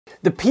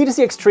The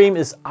PTZ Extreme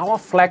is our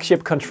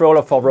flagship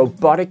controller for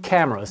robotic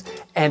cameras,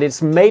 and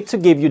it's made to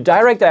give you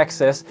direct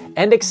access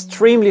and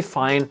extremely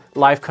fine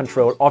live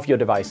control of your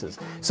devices.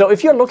 So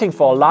if you're looking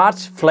for a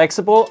large,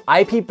 flexible,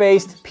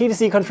 IP-based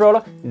PTZ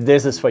controller,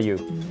 this is for you.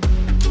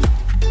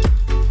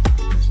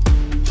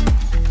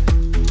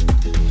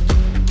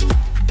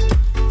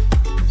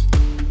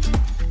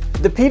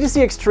 The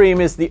PTZ Extreme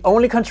is the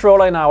only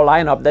controller in our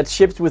lineup that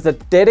ships with a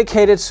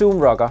dedicated zoom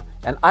rocker,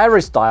 an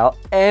iris dial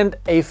and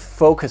a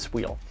focus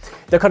wheel.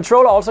 The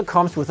controller also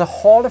comes with a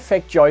Hall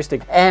effect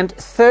joystick and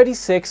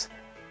 36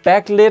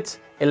 backlit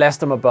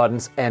elastomer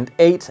buttons and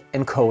 8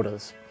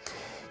 encoders.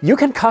 You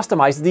can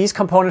customize these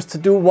components to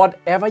do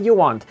whatever you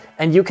want,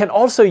 and you can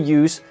also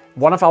use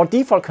one of our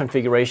default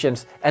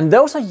configurations, and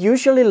those are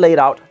usually laid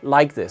out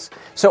like this.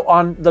 So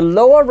on the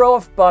lower row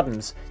of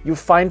buttons, you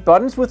find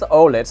buttons with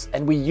OLEDs,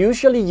 and we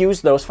usually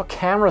use those for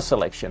camera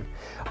selection.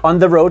 On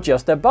the row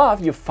just above,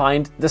 you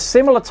find the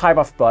similar type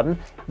of button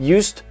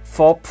used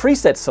for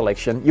preset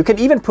selection. You can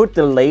even put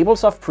the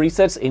labels of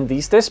presets in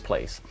these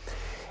displays.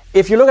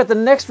 If you look at the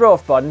next row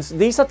of buttons,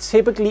 these are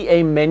typically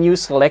a menu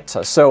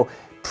selector. So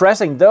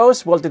pressing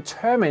those will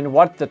determine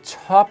what the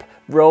top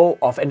row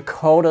of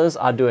encoders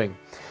are doing.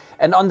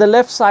 And on the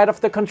left side of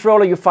the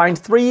controller, you find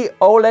 3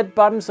 OLED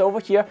buttons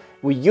over here.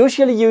 We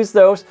usually use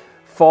those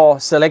for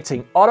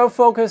selecting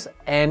autofocus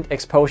and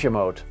exposure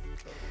mode.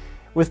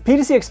 With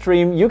PTZ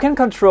Extreme, you can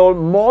control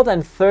more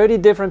than 30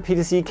 different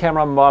PTZ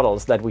camera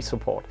models that we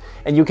support.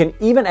 And you can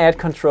even add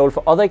control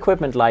for other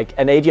equipment like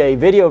an AGA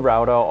video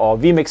router or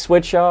vMix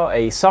switcher,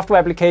 a software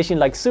application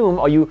like Zoom,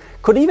 or you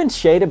could even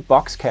shade a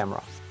box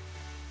camera.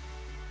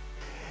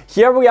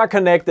 Here we are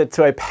connected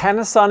to a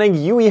Panasonic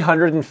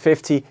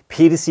UE150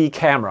 PTZ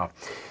camera.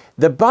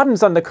 The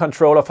buttons on the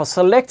controller for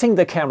selecting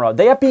the camera,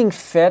 they are being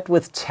fed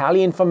with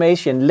tally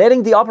information,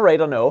 letting the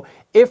operator know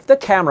if the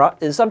camera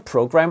is on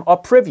program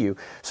or preview.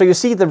 So you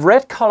see the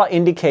red color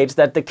indicates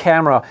that the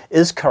camera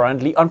is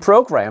currently on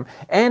program,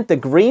 and the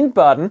green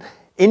button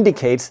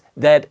indicates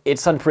that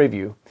it's on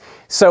preview.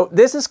 So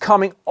this is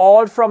coming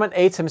all from an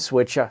ATEM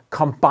switcher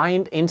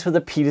combined into the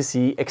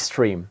PTZ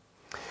Extreme.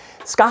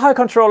 SKAARHOJ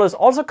controllers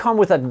also come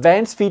with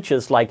advanced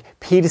features like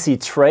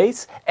PTZ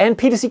Trace and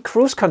PTZ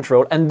Cruise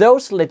Control, and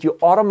those let you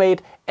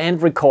automate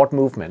and record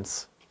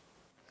movements.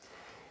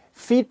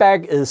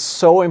 Feedback is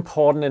so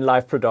important in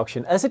live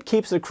production as it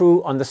keeps the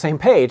crew on the same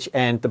page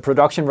and the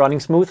production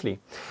running smoothly.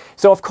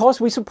 So of course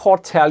we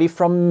support tally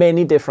from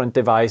many different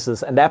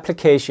devices and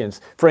applications.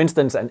 For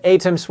instance, an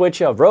ATEM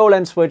switcher,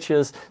 Roland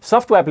switches,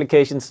 software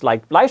applications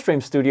like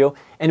Livestream Studio,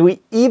 and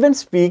we even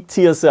speak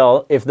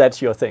TSL if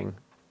that's your thing.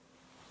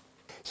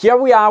 Here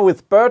we are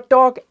with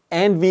BirdDog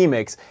and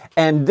vMix,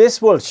 and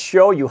this will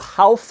show you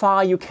how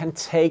far you can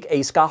take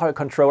a SKAARHOJ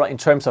controller in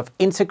terms of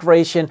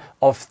integration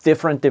of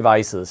different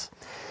devices.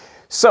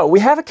 So we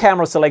have a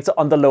camera selector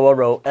on the lower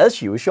row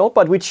as usual,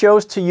 but we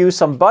chose to use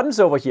some buttons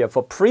over here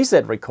for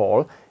preset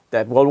recall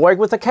that will work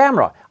with the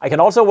camera. I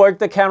can also work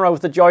the camera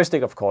with the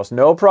joystick, of course,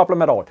 no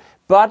problem at all.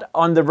 But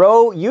on the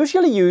row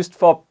usually used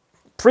for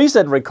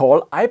preset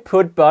recall, I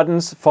put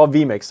buttons for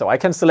vMix, so I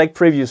can select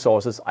preview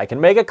sources, I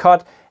can make a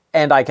cut,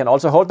 and I can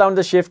also hold down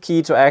the shift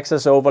key to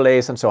access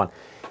overlays and so on.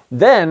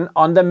 Then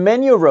on the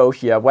menu row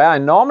here, where I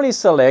normally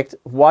select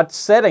what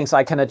settings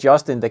I can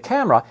adjust in the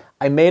camera,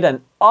 I made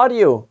an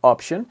audio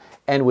option,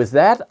 and with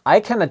that I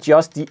can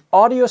adjust the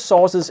audio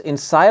sources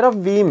inside of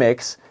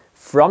vMix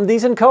from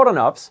these encoder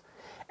knobs.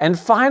 And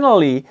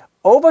finally,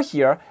 over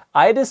here,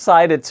 I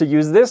decided to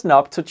use this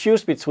knob to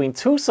choose between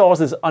 2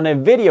 sources on a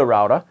video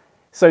router.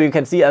 So you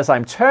can see as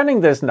I'm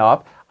turning this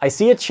knob, I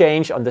see a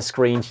change on the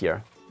screen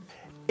here.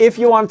 If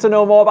you want to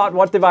know more about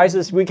what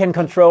devices we can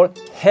control,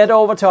 head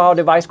over to our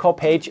device core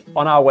page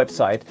on our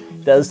website.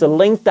 There's a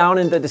link down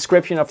in the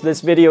description of this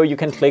video you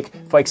can click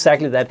for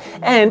exactly that.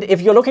 And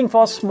if you're looking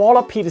for a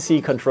smaller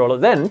PTZ controller,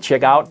 then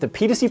check out the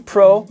PTZ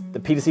Pro, the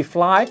PTZ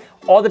Fly,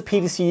 or the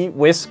PTZ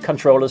Wiz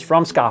controllers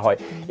from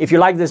SKAARHOJ. If you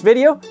like this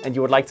video and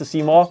you would like to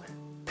see more,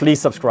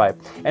 please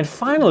subscribe. And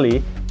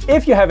finally,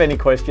 if you have any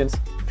questions,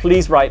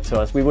 please write to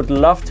us. We would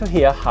love to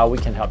hear how we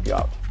can help you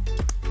out.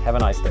 Have a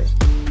nice day.